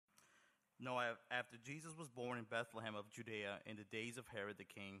Now, after Jesus was born in Bethlehem of Judea in the days of Herod the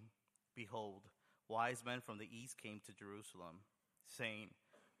king, behold, wise men from the east came to Jerusalem, saying,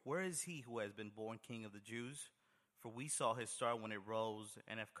 "Where is he who has been born King of the Jews? For we saw his star when it rose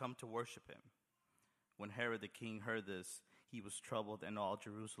and have come to worship him." When Herod the king heard this, he was troubled, and all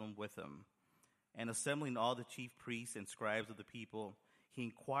Jerusalem with him. And assembling all the chief priests and scribes of the people, he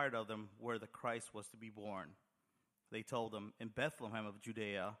inquired of them where the Christ was to be born. They told him, "In Bethlehem of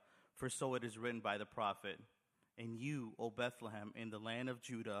Judea, for so it is written by the prophet, 'And you, O Bethlehem, in the land of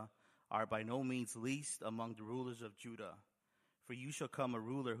Judah, are by no means least among the rulers of Judah. For you shall come a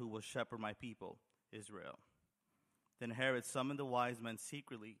ruler who will shepherd my people, Israel.' Then Herod summoned the wise men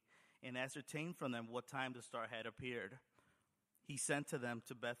secretly and ascertained from them what time the star had appeared. He sent to them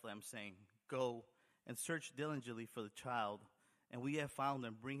to Bethlehem, saying, 'Go and search diligently for the child, and we have found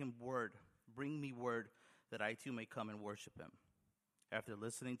him. Bring me word that I too may come and worship him.' After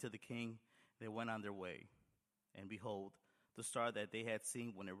listening to the king, they went on their way. And behold, the star that they had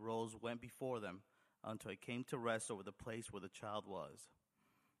seen when it rose went before them until it came to rest over the place where the child was.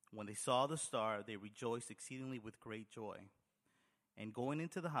 When they saw the star, they rejoiced exceedingly with great joy. And going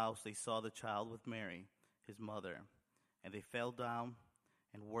into the house, they saw the child with Mary, his mother, and they fell down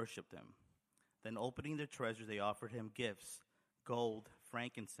and worshipped him. Then opening their treasures, they offered him gifts, gold,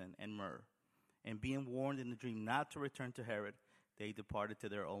 frankincense, and myrrh. And being warned in the dream not to return to Herod, they departed to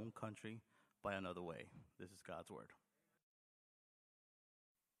their own country by another way." This is God's word.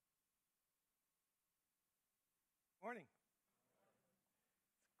 Morning.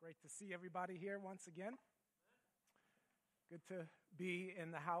 It's great to see everybody here once again. Good to be in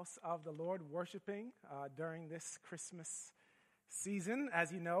the house of the Lord worshiping during this Christmas season.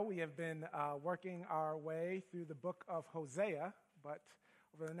 As you know, we have been working our way through the book of Hosea, but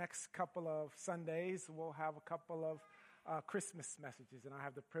over the next couple of Sundays, we'll have a couple of Christmas messages, and I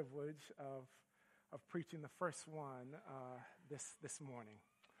have the privilege of preaching the first one this morning.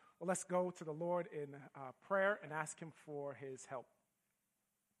 Well, let's go to the Lord in prayer and ask him for his help.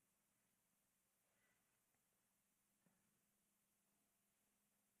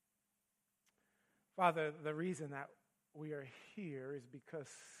 Father, the reason that we are here is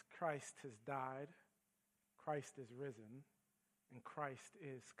because Christ has died, Christ is risen, and Christ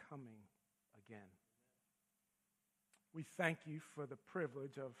is coming again. We thank you for the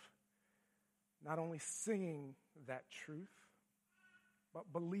privilege of not only singing that truth,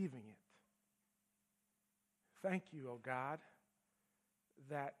 but believing it. Thank you, O God,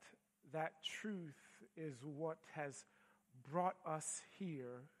 that truth is what has brought us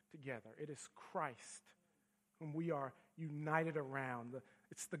here together. It is Christ whom we are united around.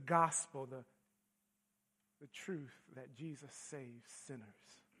 It's the gospel, the truth that Jesus saves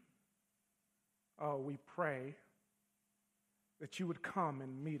sinners. Oh, we pray that you would come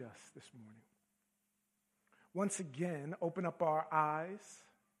and meet us this morning. Once again, open up our eyes,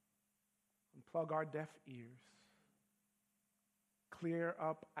 unplug our deaf ears, clear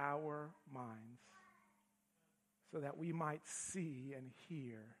up our minds so that we might see and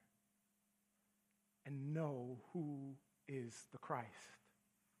hear and know who is the Christ,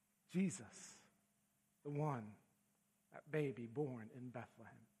 Jesus, the one, that baby born in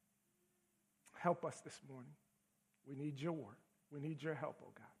Bethlehem. Help us this morning. We need your word. We need your help,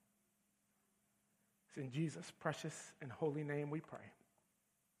 oh God. It's in Jesus' precious and holy name we pray.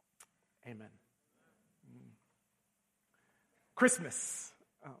 Amen. Christmas.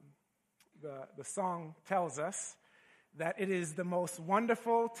 The song tells us that it is the most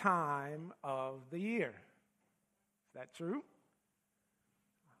wonderful time of the year. Is that true?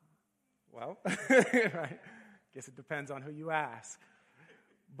 Well, right. Guess it depends on who you ask.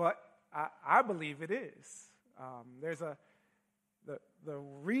 But I believe it is. There's the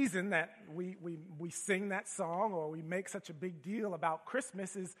reason that we sing that song or we make such a big deal about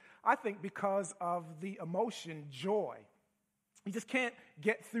Christmas is, I think, because of the emotion joy. You just can't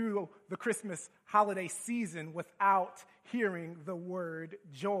get through the Christmas holiday season without hearing the word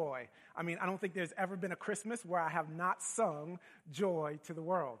joy. I mean, I don't think there's ever been a Christmas where I have not sung joy to the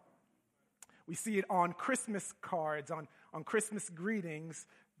world. We see it on Christmas cards, on Christmas greetings,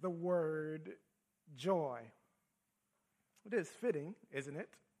 the word joy. It is fitting, isn't it?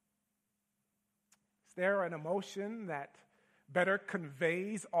 Is there an emotion that better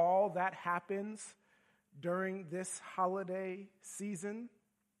conveys all that happens during this holiday season?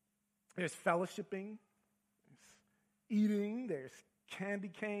 There's fellowshipping, there's eating, there's candy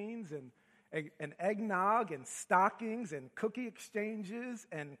canes and eggnog and stockings and cookie exchanges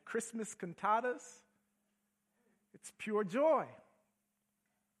and Christmas cantatas. It's pure joy.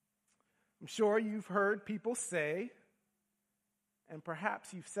 I'm sure you've heard people say, and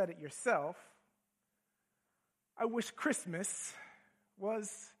perhaps you've said it yourself, I wish Christmas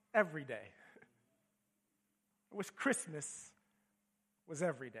was every day. I wish Christmas was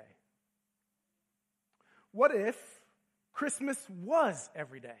every day. What if Christmas was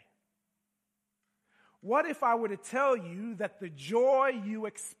every day? What if I were to tell you that the joy you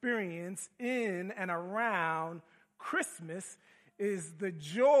experience in and around Christmas is the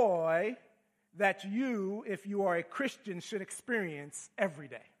joy that you, if you are a Christian, should experience every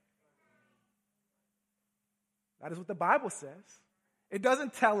day? That is what the Bible says. It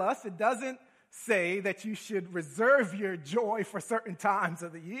doesn't tell us, it doesn't say that you should reserve your joy for certain times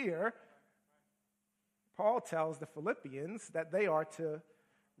of the year. Paul tells the Philippians that they are to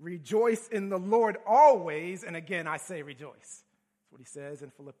rejoice in the Lord always, and again I say rejoice. That's what he says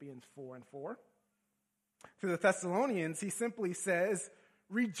in Philippians 4:4. To the Thessalonians, he simply says,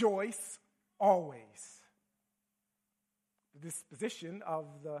 rejoice always. The disposition of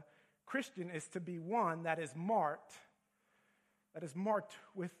the Christian is to be one that is marked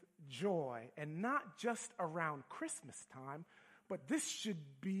with joy, and not just around Christmas time, but this should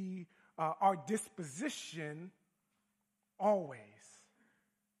be our disposition always.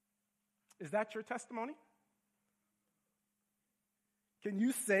 Is that your testimony? Can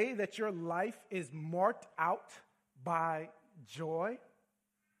you say that your life is marked out by joy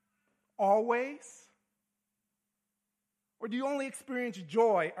always? Or do you only experience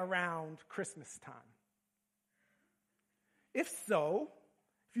joy around Christmas time? If so,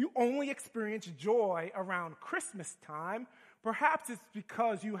 if you only experience joy around Christmas time, perhaps it's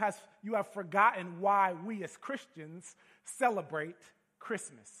because you have forgotten why we as Christians celebrate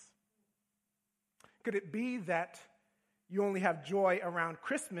Christmas. Could it be that you only have joy around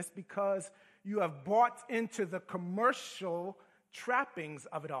Christmas because you have bought into the commercial trappings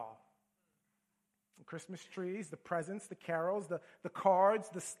of it all? The Christmas trees, the presents, the carols, the cards,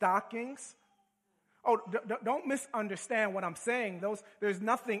 the stockings. Oh, don't misunderstand what I'm saying. There's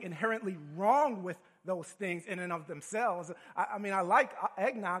nothing inherently wrong with those things in and of themselves. I mean, I like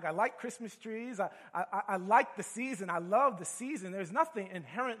eggnog. I like Christmas trees. I like the season. I love the season. There's nothing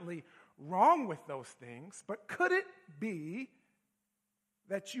inherently wrong with those things. But could it be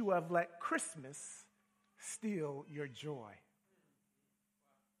that you have let Christmas steal your joy?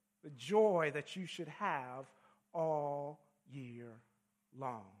 The joy that you should have all year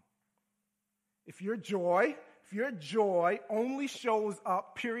long. If your joy only shows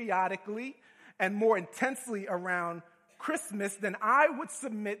up periodically and more intensely around Christmas, then I would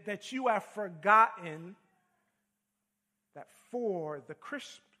submit that you have forgotten that for the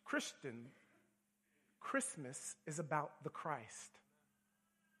Christian, Christmas is about the Christ.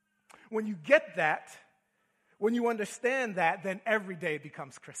 When you get that, when you understand that, then every day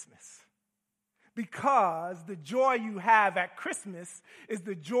becomes Christmas. Because the joy you have at Christmas is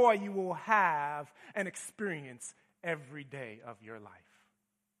the joy you will have and experience every day of your life.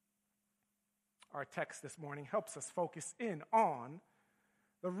 Our text this morning helps us focus in on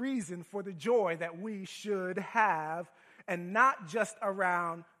the reason for the joy that we should have, and not just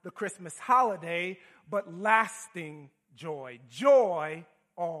around the Christmas holiday, but lasting joy. Joy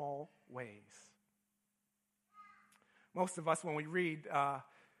always. Most of us, when we read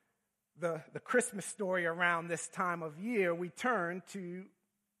the Christmas story around this time of year, we turn to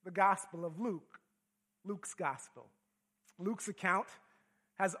the Gospel of Luke, Luke's Gospel. Luke's account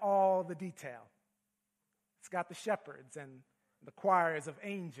has all the detail. It's got the shepherds and the choirs of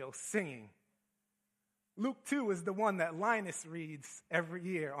angels singing. Luke 2 is the one that Linus reads every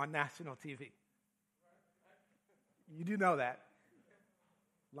year on national TV. You do know that?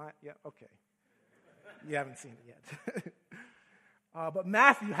 Yeah, okay. You haven't seen it yet. But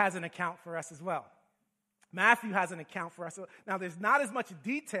Matthew has an account for us as well. Matthew has an account for us. Now, there's not as much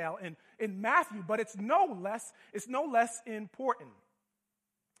detail in Matthew, but it's no less important.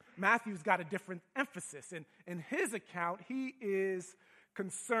 Matthew's got a different emphasis. In his account, he is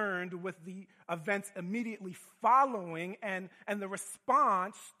concerned with the events immediately following and the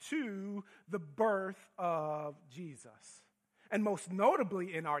response to the birth of Jesus. And most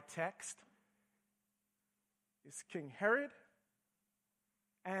notably in our text is King Herod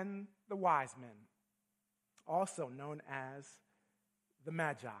and the wise men, also known as the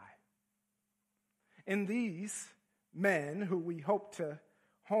Magi. In these men, who we hope to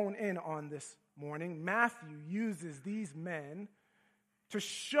hone in on this morning, Matthew uses these men to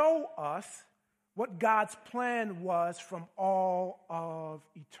show us what God's plan was from all of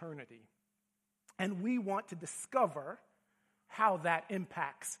eternity. And we want to discover how that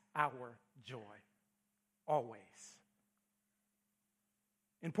impacts our joy, always.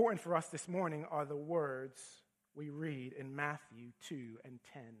 Important for us this morning are the words we read in Matthew 2 and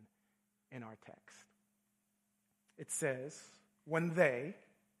 10 in our text. It says, when they,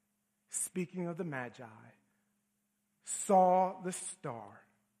 speaking of the Magi, saw the star,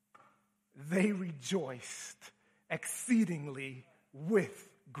 they rejoiced exceedingly with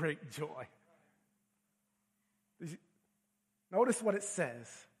great joy. Notice what it says.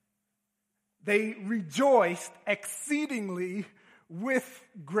 They rejoiced exceedingly with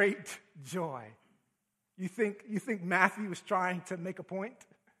great joy. You think Matthew was trying to make a point?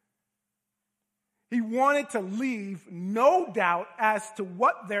 He wanted to leave no doubt as to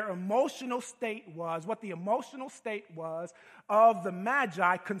what their emotional state was, what the emotional state was of the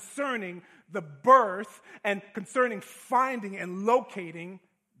Magi concerning the birth and concerning finding and locating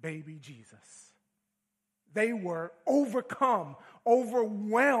baby Jesus. They were overcome,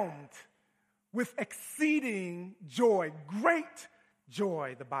 overwhelmed with exceeding joy, great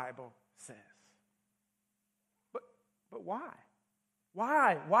joy, the Bible says. But why?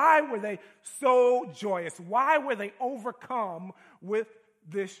 Why? Why were they so joyous? Why were they overcome with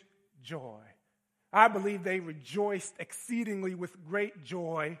this joy? I believe they rejoiced exceedingly with great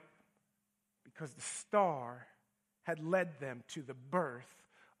joy because the star had led them to the birth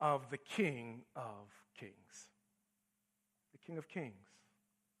of the King of Kings. The King of Kings.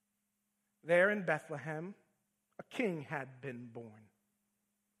 There in Bethlehem, a king had been born.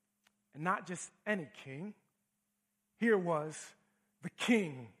 And not just any king. Here was the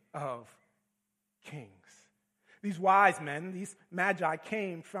King of Kings. These wise men, these magi,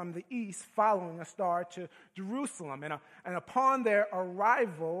 came from the east following a star to Jerusalem. And upon their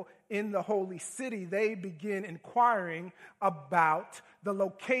arrival in the holy city, they begin inquiring about the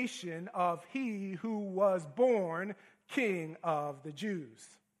location of he who was born King of the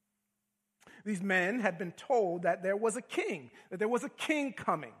Jews. These men had been told that there was a king, that there was a king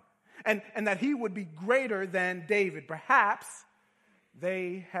coming, and that he would be greater than David. Perhaps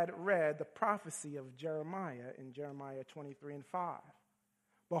they had read the prophecy of Jeremiah in Jeremiah 23 and 5.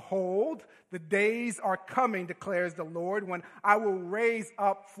 Behold, the days are coming, declares the Lord, when I will raise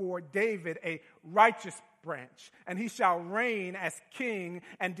up for David a righteous branch, and he shall reign as king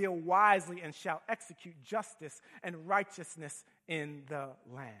and deal wisely and shall execute justice and righteousness in the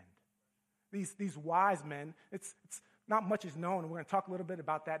land. These wise men, it's not much is known, and we're going to talk a little bit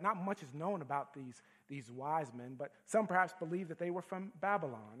about that. Not much is known about these wise men, but some perhaps believe that they were from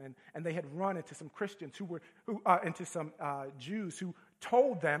Babylon, and they had run into some Christians into some Jews who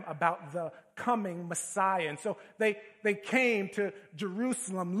told them about the coming Messiah. And so they came to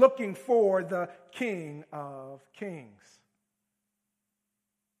Jerusalem looking for the King of Kings.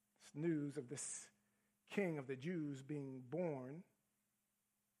 This news of this King of the Jews being born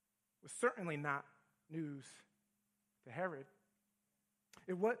was certainly not news to Herod.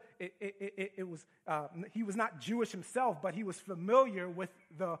 He was not Jewish himself, but he was familiar with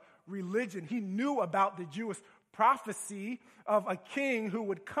the religion. He knew about the Jewish prophecy of a king who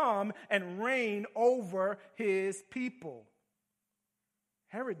would come and reign over his people.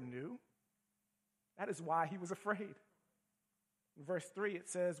 Herod knew. That is why he was afraid. In verse 3, it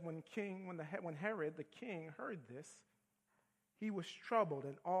says, when Herod the king heard this, he was troubled,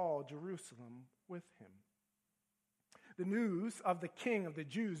 and all Jerusalem with him. The news of the King of the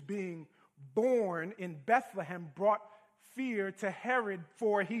Jews being born in Bethlehem brought fear to Herod,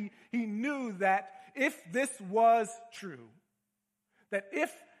 for he knew that if this was true, that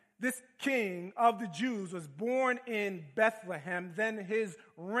if this King of the Jews was born in Bethlehem, then his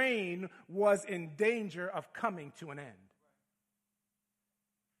reign was in danger of coming to an end.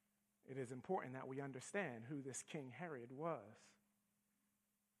 It is important that we understand who this King Herod was.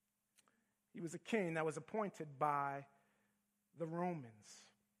 He was a king that was appointed by the Romans.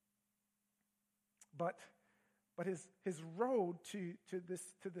 But his road to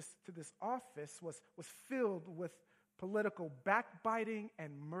this office was filled with political backbiting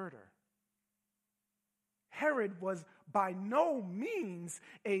and murder. Herod was by no means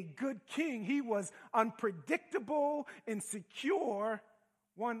a good king. He was unpredictable, insecure.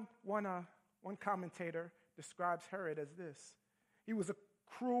 One commentator describes Herod as this. He was a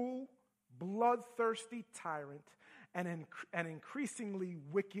cruel, bloodthirsty tyrant and an increasingly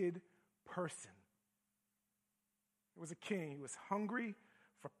wicked person. He was a king. He was hungry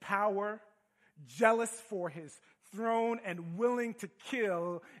for power, jealous for his throne, and willing to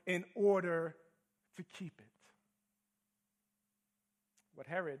kill in order to keep it. What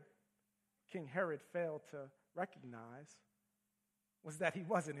King Herod failed to recognize was that he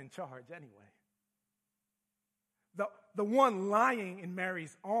wasn't in charge anyway. The one lying in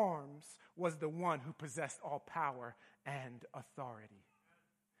Mary's arms was the one who possessed all power and authority.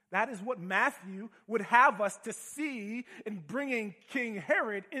 That is what Matthew would have us to see in bringing King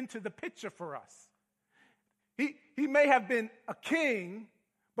Herod into the picture for us. He may have been a king,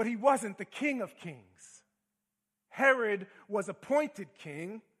 but he wasn't the King of Kings. Herod was appointed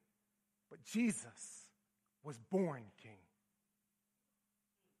king, but Jesus was born king.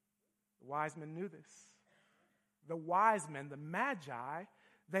 The wise men knew this. The wise men, the Magi,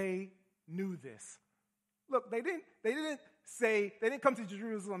 they knew this. Look, they didn't come to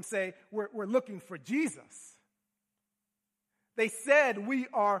Jerusalem and say, we're looking for Jesus. They said, we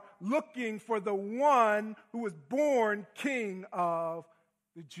are looking for the one who was born King of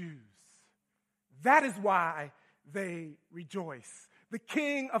the Jews. That is why they rejoice. The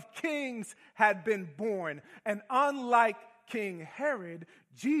King of Kings had been born, and unlike King Herod,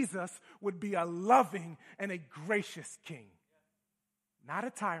 Jesus would be a loving and a gracious king. Not a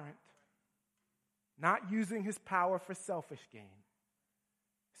tyrant, not using his power for selfish gain.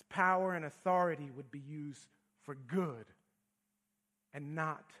 His power and authority would be used for good and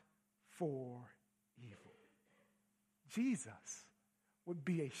not for evil. Jesus would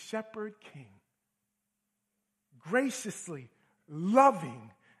be a shepherd king, graciously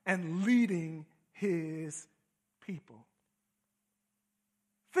loving and leading his people.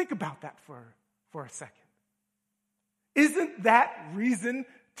 Think about that for a second. Isn't that reason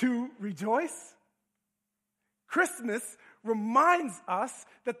to rejoice? Christmas reminds us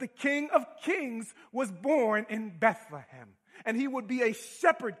that the King of Kings was born in Bethlehem, and he would be a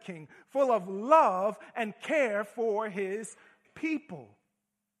shepherd king full of love and care for his people.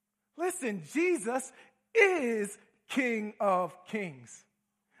 Listen, Jesus is King of Kings.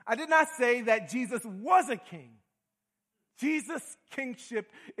 I did not say that Jesus was a king. Jesus' kingship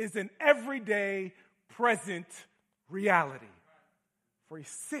is an everyday, present reality. For he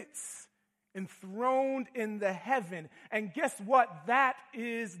sits enthroned in the heaven. And guess what? That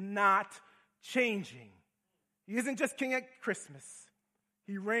is not changing. He isn't just king at Christmas.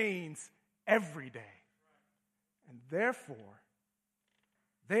 He reigns every day. And therefore,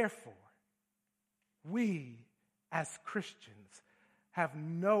 we as Christians have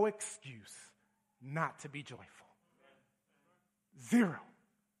no excuse not to be joyful. Zero.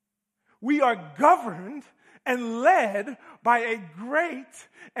 We are governed and led by a great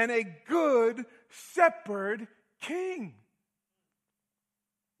and a good shepherd king.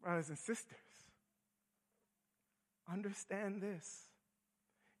 Brothers and sisters, understand this.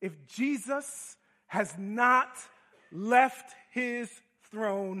 If Jesus has not left his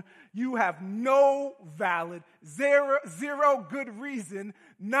throne, you have no valid, zero good reason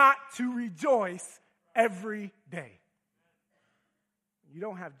not to rejoice every day. You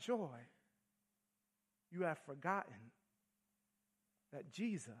don't have joy. You have forgotten that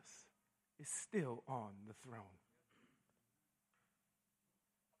Jesus is still on the throne.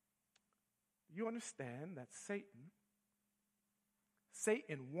 You understand that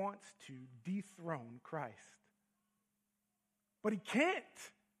Satan wants to dethrone Christ. But he can't.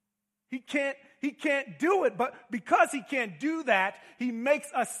 He can't do it. But because he can't do that, he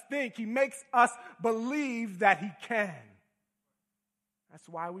makes us think, he makes us believe that he can. That's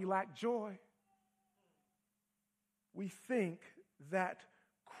why we lack joy. We think that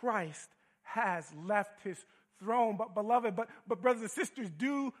Christ has left his throne. But beloved, but brothers and sisters,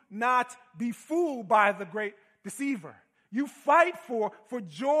 do not be fooled by the great deceiver. You fight for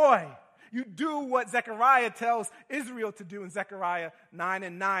joy. You do what Zechariah tells Israel to do in Zechariah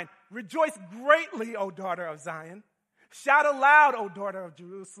 9:9. Rejoice greatly, O daughter of Zion. Shout aloud, O daughter of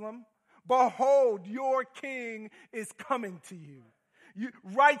Jerusalem. Behold, your king is coming to you.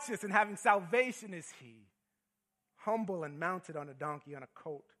 Righteous and having salvation is he. Humble and mounted on a donkey, on a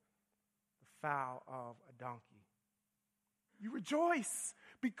colt, the foal of a donkey. You rejoice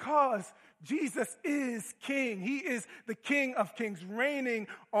because Jesus is king. He is the King of Kings, reigning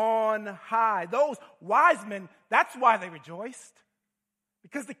on high. Those wise men, that's why they rejoiced.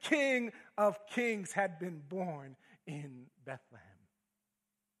 Because the King of Kings had been born in Bethlehem.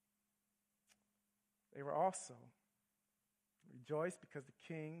 They were also rejoiced because the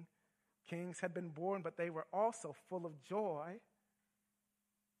kings had been born, but they were also full of joy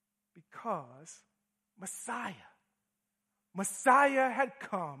because Messiah had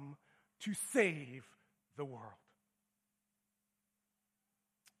come to save the world.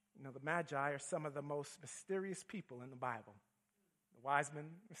 You know, the Magi are some of the most mysterious people in the Bible. The wise men,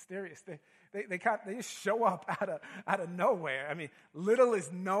 mysterious. They just show up out of nowhere. I mean, little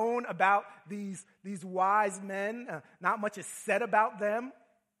is known about these wise men. Not much is said about them.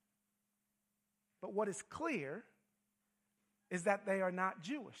 But what is clear is that they are not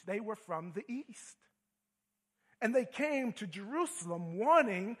Jewish. They were from the East. And they came to Jerusalem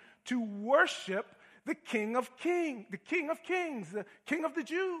wanting to worship the King of Kings, the King of the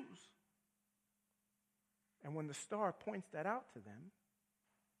Jews. And when the star points that out to them,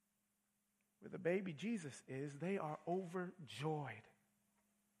 where the baby Jesus is, they are overjoyed.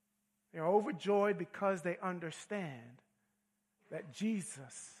 They are overjoyed because they understand that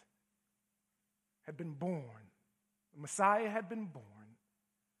Jesus had been born. The Messiah had been born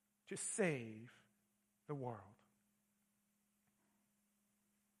to save the world.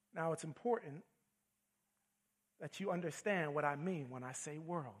 Now, it's important that you understand what I mean when I say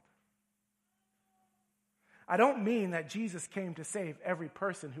world. I don't mean that Jesus came to save every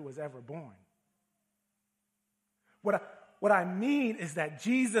person who was ever born. What I mean is that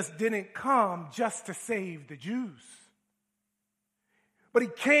Jesus didn't come just to save the Jews, but he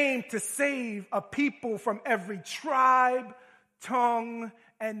came to save a people from every tribe, tongue,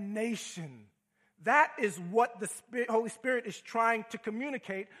 and nation. That is what the Holy Spirit is trying to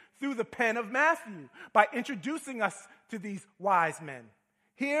communicate through the pen of Matthew by introducing us to these wise men.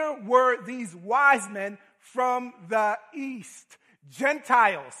 Here were these wise men from the east,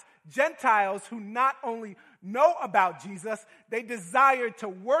 Gentiles who not only know about Jesus, they desired to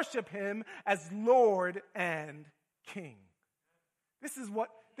worship him as Lord and King. This is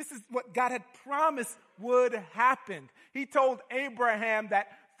what God had promised would happen. He told Abraham that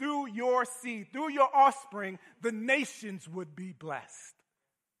through your seed, through your offspring, the nations would be blessed.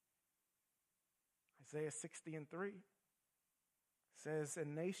 Isaiah 60:3 says,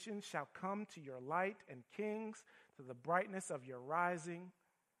 "And nations shall come to your light, and kings to the brightness of your rising.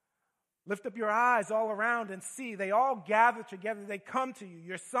 Lift up your eyes all around and see. They all gather together. They come to you.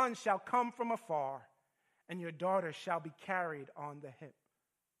 Your son shall come from afar, and your daughter shall be carried on the hip.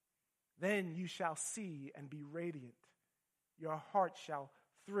 Then you shall see and be radiant. Your heart shall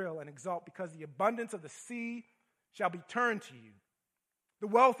thrill and exult, because the abundance of the sea shall be turned to you. The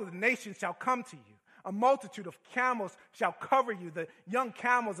wealth of the nations shall come to you. A multitude of camels shall cover you, the young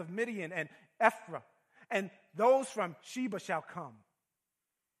camels of Midian and Ephraim, and those from Sheba shall come.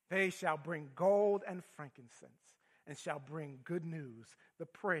 They shall bring gold and frankincense, and shall bring good news, the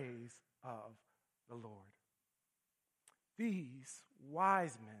praise of the Lord." These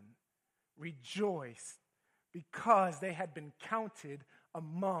wise men rejoiced because they had been counted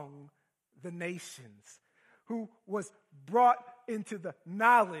among the nations, who was brought into the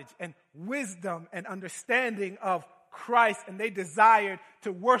knowledge and wisdom and understanding of Christ, and they desired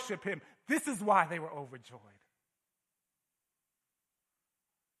to worship him. This is why they were overjoyed.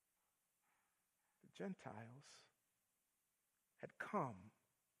 The Gentiles had come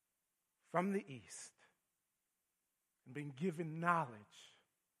from the east and been given knowledge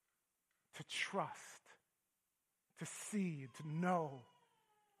to trust, to see, to know,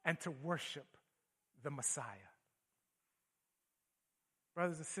 and to worship the Messiah.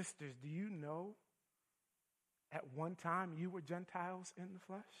 Brothers and sisters, do you know at one time you were Gentiles in the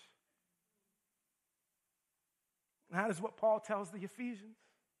flesh? And that is what Paul tells the Ephesians,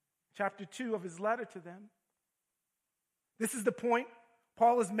 chapter 2 of his letter to them. This is the point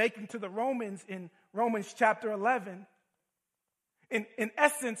Paul is making to the Romans in Romans chapter 11. In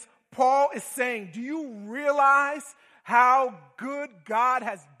essence, Paul is saying, do you realize how good God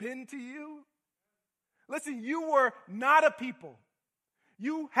has been to you? Listen, you were not a people.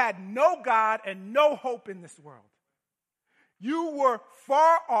 You had no God and no hope in this world. You were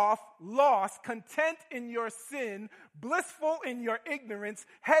far off, lost, content in your sin, blissful in your ignorance,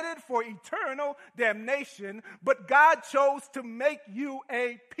 headed for eternal damnation. But God chose to make you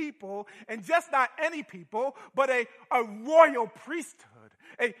a people, and just not any people, but a royal priesthood,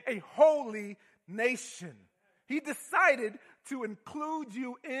 a holy nation. He decided to include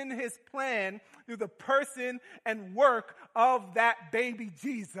you in his plan through the person and work of that baby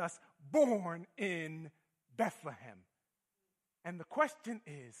Jesus born in Bethlehem. And the question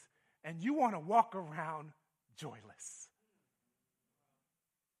is, and you want to walk around joyless.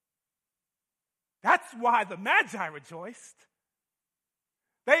 That's why the Magi rejoiced.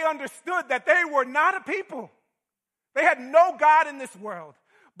 They understood that they were not a people. They had no God in this world.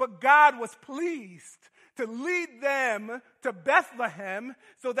 But God was pleased to lead them to Bethlehem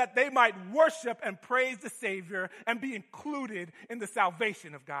so that they might worship and praise the Savior and be included in the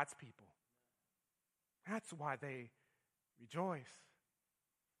salvation of God's people. That's why they rejoice.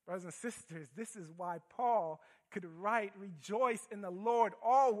 Brothers and sisters, this is why Paul could write, "Rejoice in the Lord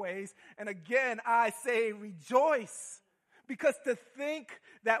always." And again, I say rejoice. Because to think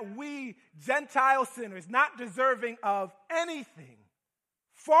that we Gentile sinners, not deserving of anything,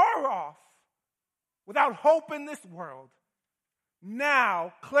 far off, without hope in this world, now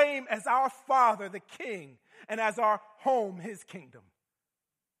claim as our Father the King, and as our home his kingdom.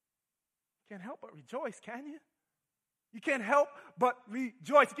 can't help but rejoice, can you? You can't help but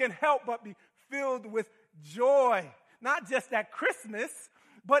rejoice. You can't help but be filled with joy. Not just at Christmas,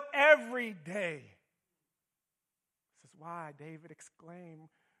 but every day. This is why David exclaimed,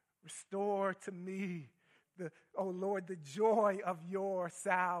 restore to me, O Lord, the joy of your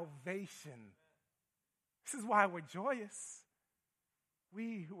salvation. This is why we're joyous.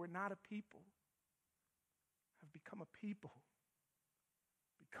 We who were not a people have become a people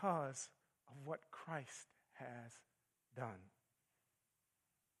because of what Christ has done.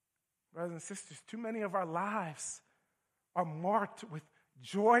 Brothers and sisters, too many of our lives are marked with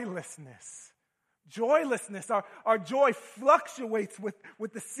joylessness. Joylessness. Our joy fluctuates with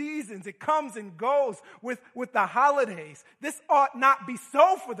the seasons. It comes and goes with the holidays. This ought not be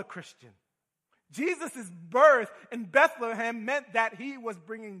so for the Christian. Jesus' birth in Bethlehem meant that he was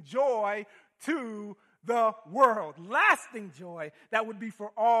bringing joy to the world. Lasting joy that would be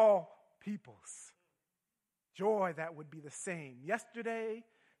for all peoples. Joy that would be the same yesterday,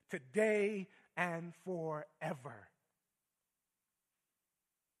 today, and forever.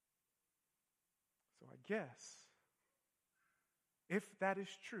 So I guess, if that is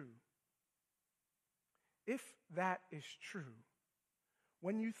true,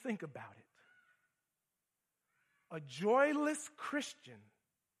 when you think about it, a joyless Christian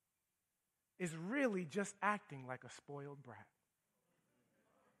is really just acting like a spoiled brat.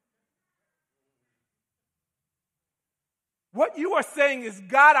 What you are saying is,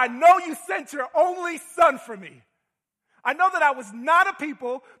 God, I know you sent your only son for me. I know that I was not a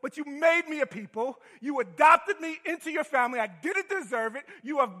people, but you made me a people. You adopted me into your family. I didn't deserve it.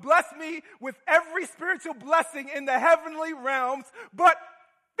 You have blessed me with every spiritual blessing in the heavenly realms, but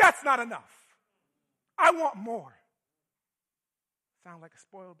that's not enough. I want more. Sound like a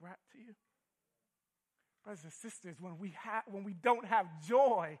spoiled brat to you? Brothers and sisters, when we don't have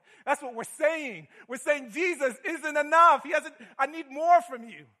joy, that's what we're saying. We're saying Jesus isn't enough. I need more from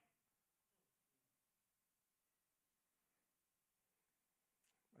you.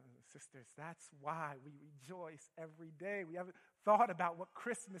 Brothers and sisters, that's why we rejoice every day. We haven't thought about what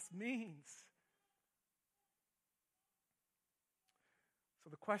Christmas means.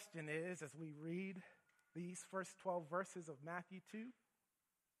 So the question is, as we read these first 12 verses of Matthew 2,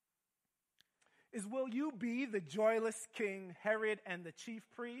 is will you be the joyless King Herod and the chief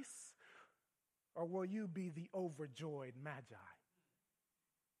priests, or will you be the overjoyed Magi?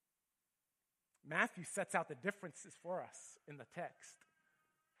 Matthew sets out the differences for us in the text.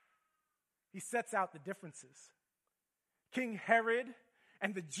 He sets out the differences. King Herod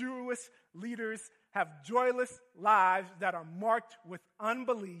and the Jewish leaders have joyless lives that are marked with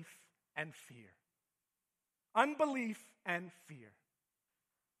unbelief and fear. Unbelief and fear.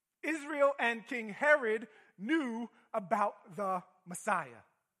 Israel and King Herod knew about the Messiah.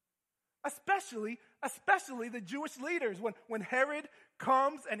 Especially the Jewish leaders. When Herod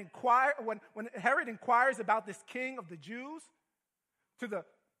comes and when Herod inquires about this king of the Jews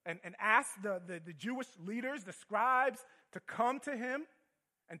and asks the Jewish leaders, the scribes, to come to him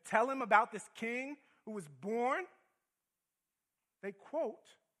and tell him about this king who was born, they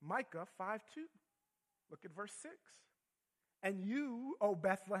quote Micah 5:2. Look at verse 6. And you, O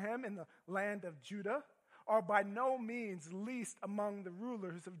Bethlehem, in the land of Judah, are by no means least among the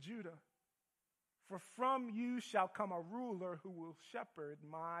rulers of Judah. For from you shall come a ruler who will shepherd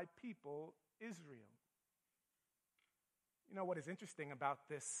my people Israel. You know what is interesting about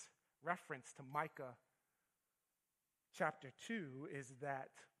this reference to Micah chapter 2 is that,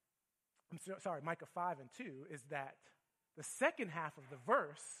 Micah 5 and 2, is that the second half of the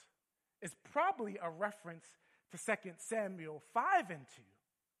verse is probably a reference to 2 Samuel 5 and 2,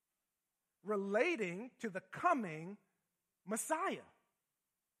 relating to the coming Messiah.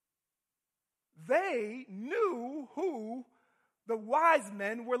 They knew who the wise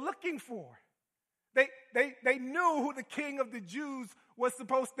men were looking for. They knew who the king of the Jews was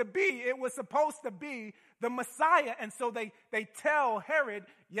supposed to be. It was supposed to be the Messiah. And so they tell Herod,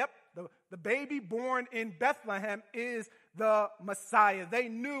 yep, the baby born in Bethlehem is the Messiah. They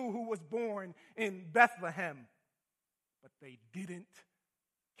knew who was born in Bethlehem, but they didn't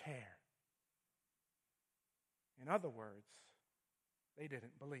care. In other words, they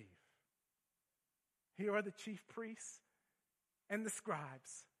didn't believe. Here are the chief priests and the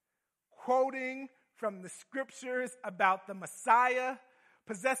scribes quoting from the scriptures about the Messiah,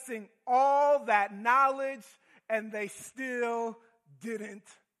 possessing all that knowledge, and they still didn't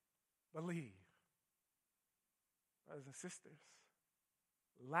believe. Brothers and sisters,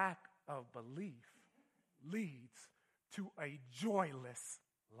 lack of belief leads to a joyless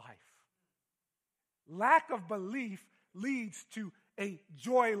life. Lack of belief leads to a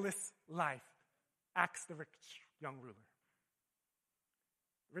joyless life? Asks the rich young ruler.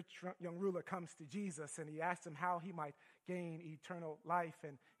 The rich young ruler comes to Jesus and he asks him how he might gain eternal life.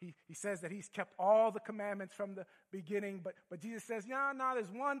 And he says that he's kept all the commandments from the beginning. But Jesus says, no,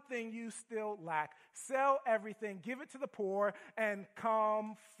 there's one thing you still lack. Sell everything, give it to the poor, and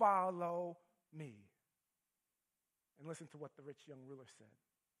come follow me. And listen to what the rich young ruler said.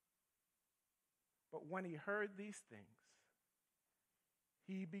 But when he heard these things,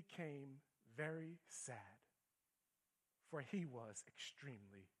 he became very sad, for he was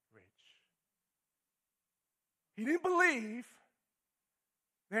extremely rich. He didn't believe,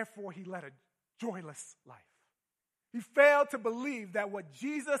 therefore he led a joyless life. He failed to believe that what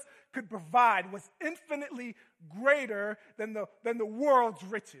Jesus could provide was infinitely greater than the world's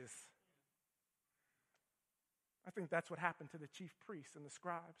riches. I think that's what happened to the chief priests and the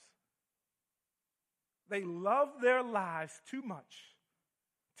scribes. They loved their lives too much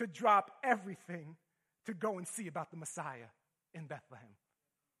to drop everything to go and see about the Messiah in Bethlehem.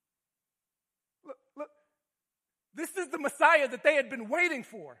 Look, this is the Messiah that they had been waiting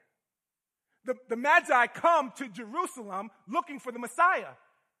for. The Magi come to Jerusalem looking for the Messiah.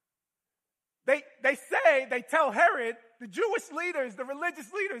 They tell Herod, the Jewish leaders, the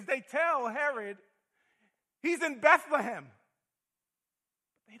religious leaders, they tell Herod, he's in Bethlehem.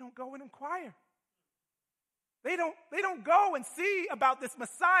 But they don't go and inquire. They don't go and see about this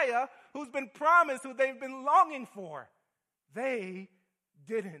Messiah who's been promised, who they've been longing for. They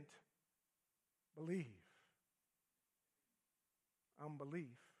didn't believe. Unbelief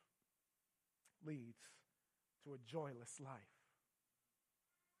leads to a joyless life.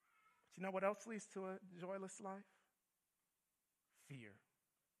 But you know what else leads to a joyless life? Fear.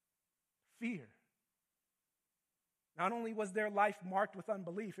 Fear. Not only was their life marked with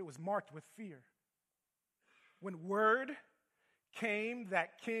unbelief, it was marked with fear. When word came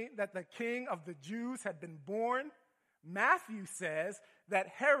that the king of the Jews had been born, Matthew says that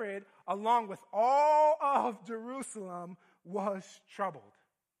Herod, along with all of Jerusalem, was troubled.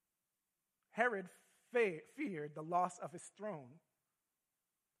 Herod feared the loss of his throne,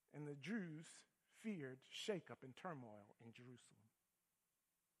 and the Jews feared shakeup and turmoil in Jerusalem.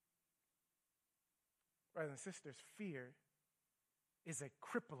 Brothers and sisters, fear is a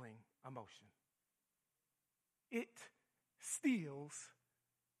crippling emotion. It steals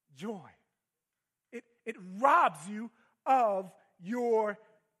joy. It robs you of your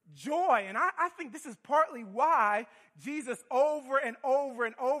joy. And I think this is partly why Jesus over and over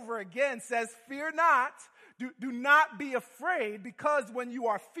and over again says, fear not, do not be afraid, because when you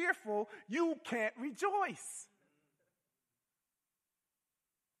are fearful, you can't rejoice.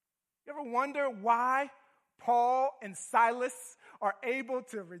 You ever wonder why Paul and Silas are able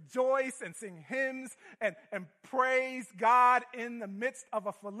to rejoice and sing hymns and praise God in the midst of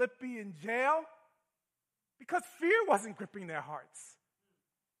a Philippian jail? Because fear wasn't gripping their hearts.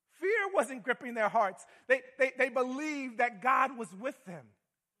 Fear wasn't gripping their hearts. They believed that God was with them.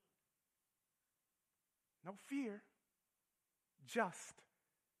 No fear, just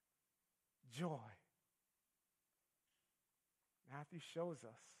joy. Matthew shows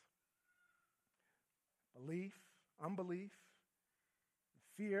us belief, unbelief,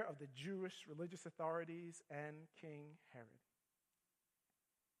 fear of the Jewish religious authorities and King Herod.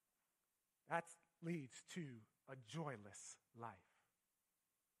 That leads to a joyless life.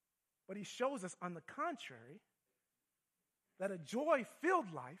 But he shows us, on the contrary, that a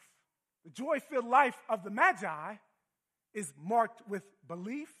joy-filled life, the joy-filled life of the Magi, is marked with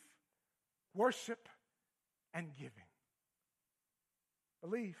belief, worship, and giving.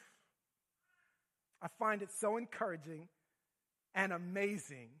 Belief. I find it so encouraging and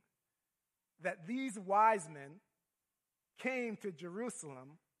amazing that these wise men came to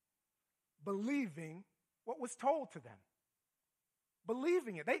Jerusalem believing what was told to them.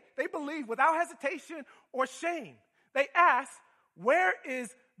 Believing it. They believed without hesitation or shame. They asked, where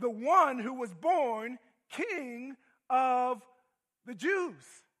is the one who was born King of the Jews?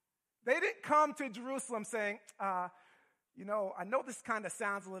 They didn't come to Jerusalem saying, I know this kind of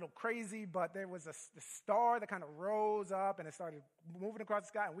sounds a little crazy, but there was the star that kind of rose up and it started moving across the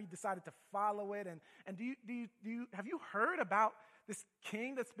sky, and we decided to follow it. And have you heard about this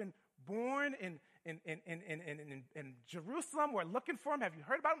king that's been born in Jerusalem? We're looking for him. Have you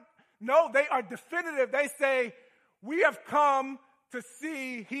heard about him? No, they are definitive. They say, we have come to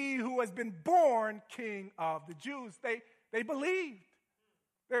see he who has been born King of the Jews. They believed.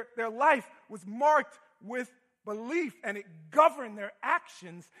 Their life was marked with belief, and it governed their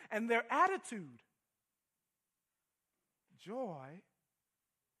actions and their attitude. Joy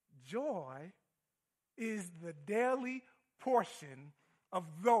is the daily portion of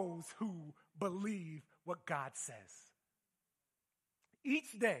those who believe what God says.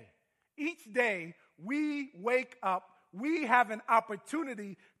 Each day we wake up, we have an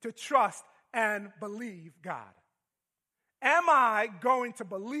opportunity to trust and believe God. Am I going to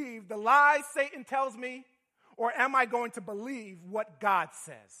believe the lies Satan tells me, or am I going to believe what God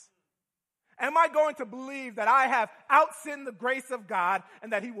says? Am I going to believe that I have outsinned the grace of God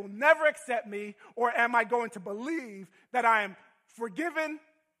and that he will never accept me, or am I going to believe that I am forgiven,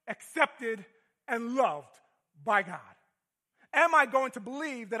 accepted, and loved by God? Am I going to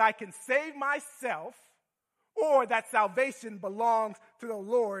believe that I can save myself, or that salvation belongs to the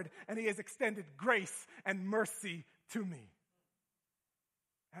Lord and he has extended grace and mercy to me?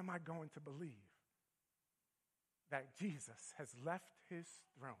 Am I going to believe that Jesus has left his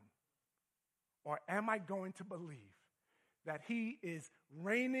throne? Or am I going to believe that he is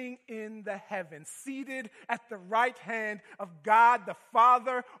reigning in the heavens, seated at the right hand of God the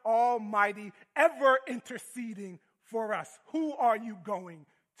Father Almighty, ever interceding for us? Who are you going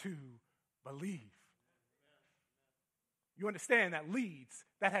to believe? You understand that leads,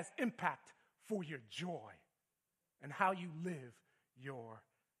 that has impact for your joy and how you live your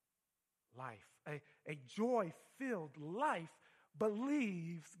life. A joy-filled life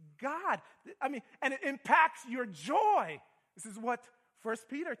believes God. And it impacts your joy. This is what 1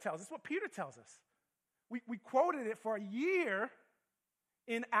 Peter tells us. This is what Peter tells us. We quoted it for a year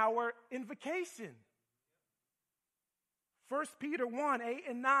in our invocation. 1 Peter 1, 8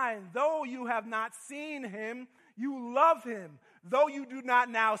 and 9, though you have not seen him, you love him. Though you do not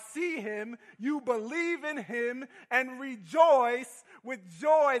now see him, you believe in him and rejoice with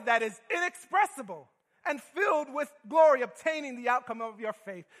joy that is inexpressible and filled with glory, obtaining the outcome of your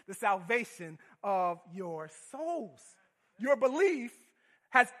faith, the salvation of your souls. Your belief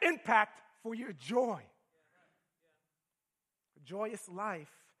has impact for your joy. A joyous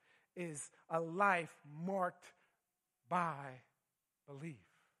life is a life marked by belief.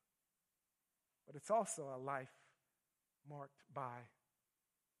 But it's also a life marked by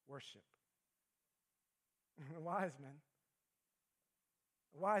worship. The wise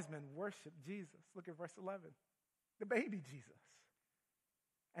men worship Jesus. Look at verse 11. The baby Jesus.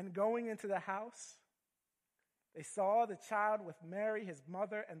 And going into the house, they saw the child with Mary, his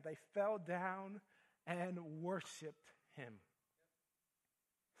mother, and they fell down and worshiped him.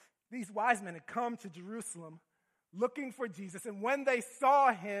 These wise men had come to Jerusalem looking for Jesus, and when they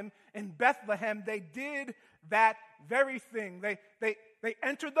saw him in Bethlehem, they did that very thing. They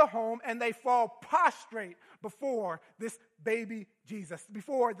entered the home and they fall prostrate before this baby Jesus,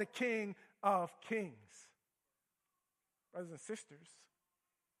 before the King of Kings. Brothers and sisters,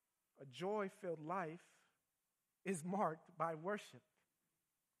 a joy-filled life is marked by worship.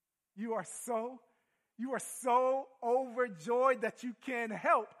 You are so overjoyed that you can't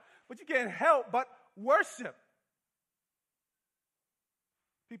help but worship.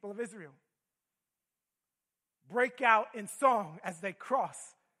 People of Israel break out in song as they cross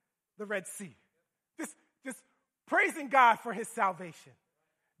the Red Sea. Just praising God for his salvation.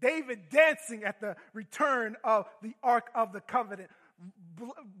 David dancing at the return of the Ark of the Covenant.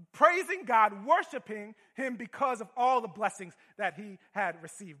 Praising God, worshiping him because of all the blessings that he had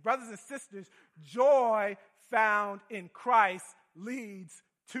received. Brothers and sisters, joy found in Christ leads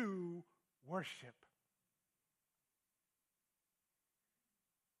to worship.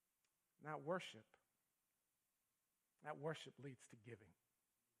 That worship leads to giving.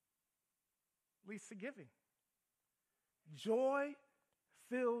 Leads to giving.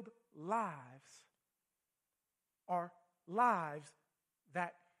 Joy-filled lives are lives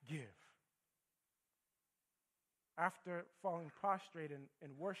that give. After falling prostrate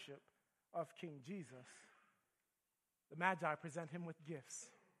in worship of King Jesus, the Magi present him with gifts.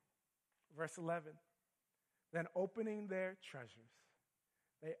 Verse 11, then opening their treasures,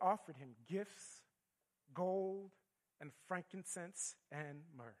 they offered him gifts, gold, and frankincense and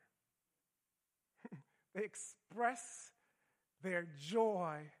myrrh. They express their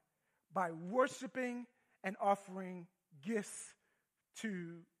joy by worshiping and offering gifts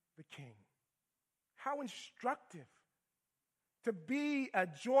to the King. How instructive. To be a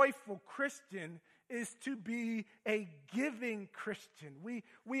joyful Christian is to be a giving Christian. We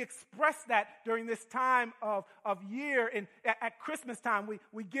express that during this time of year. At Christmas time,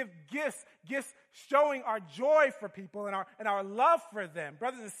 we give gifts showing our joy for people and our love for them.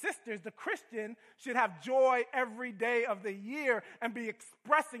 Brothers and sisters, the Christian should have joy every day of the year and be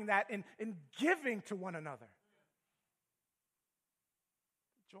expressing that in giving to one another.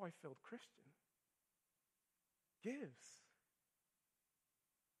 Joy-filled Christian gives.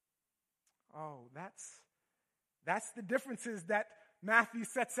 Oh, that's That's the differences that Matthew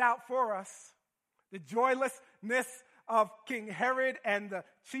sets out for us. The joylessness of King Herod and the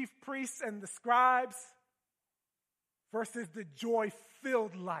chief priests and the scribes versus the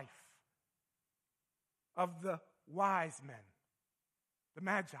joy-filled life of the wise men, the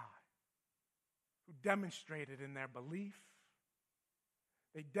Magi, who demonstrated in their belief,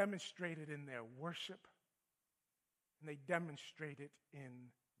 they demonstrated in their worship, and they demonstrated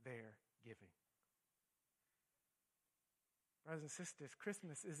in their giving. Brothers and sisters,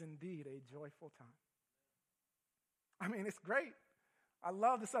 Christmas is indeed a joyful time. I mean, it's great. I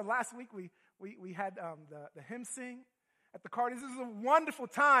love this. Last week we had the hymn sing at the Carters. This is a wonderful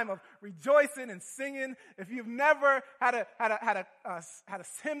time of rejoicing and singing. If you've never had a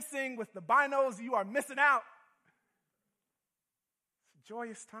hymn sing with the binos, you are missing out. It's a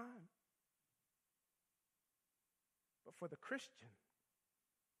joyous time. But for the Christian,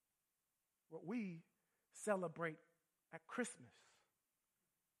 what we celebrate at Christmas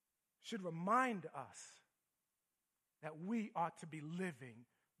should remind us that we ought to be living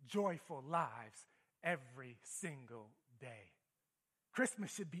joyful lives every single day.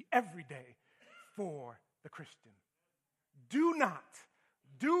 Christmas should be every day for the Christian. Do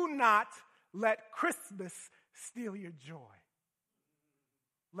not let Christmas steal your joy.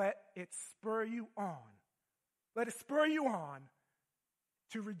 Let it spur you on. Let it spur you on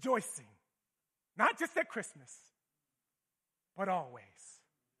to rejoicing, not just at Christmas, but always.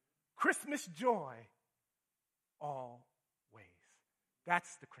 Christmas joy, always.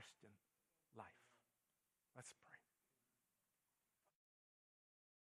 That's the Christian life. Let's pray.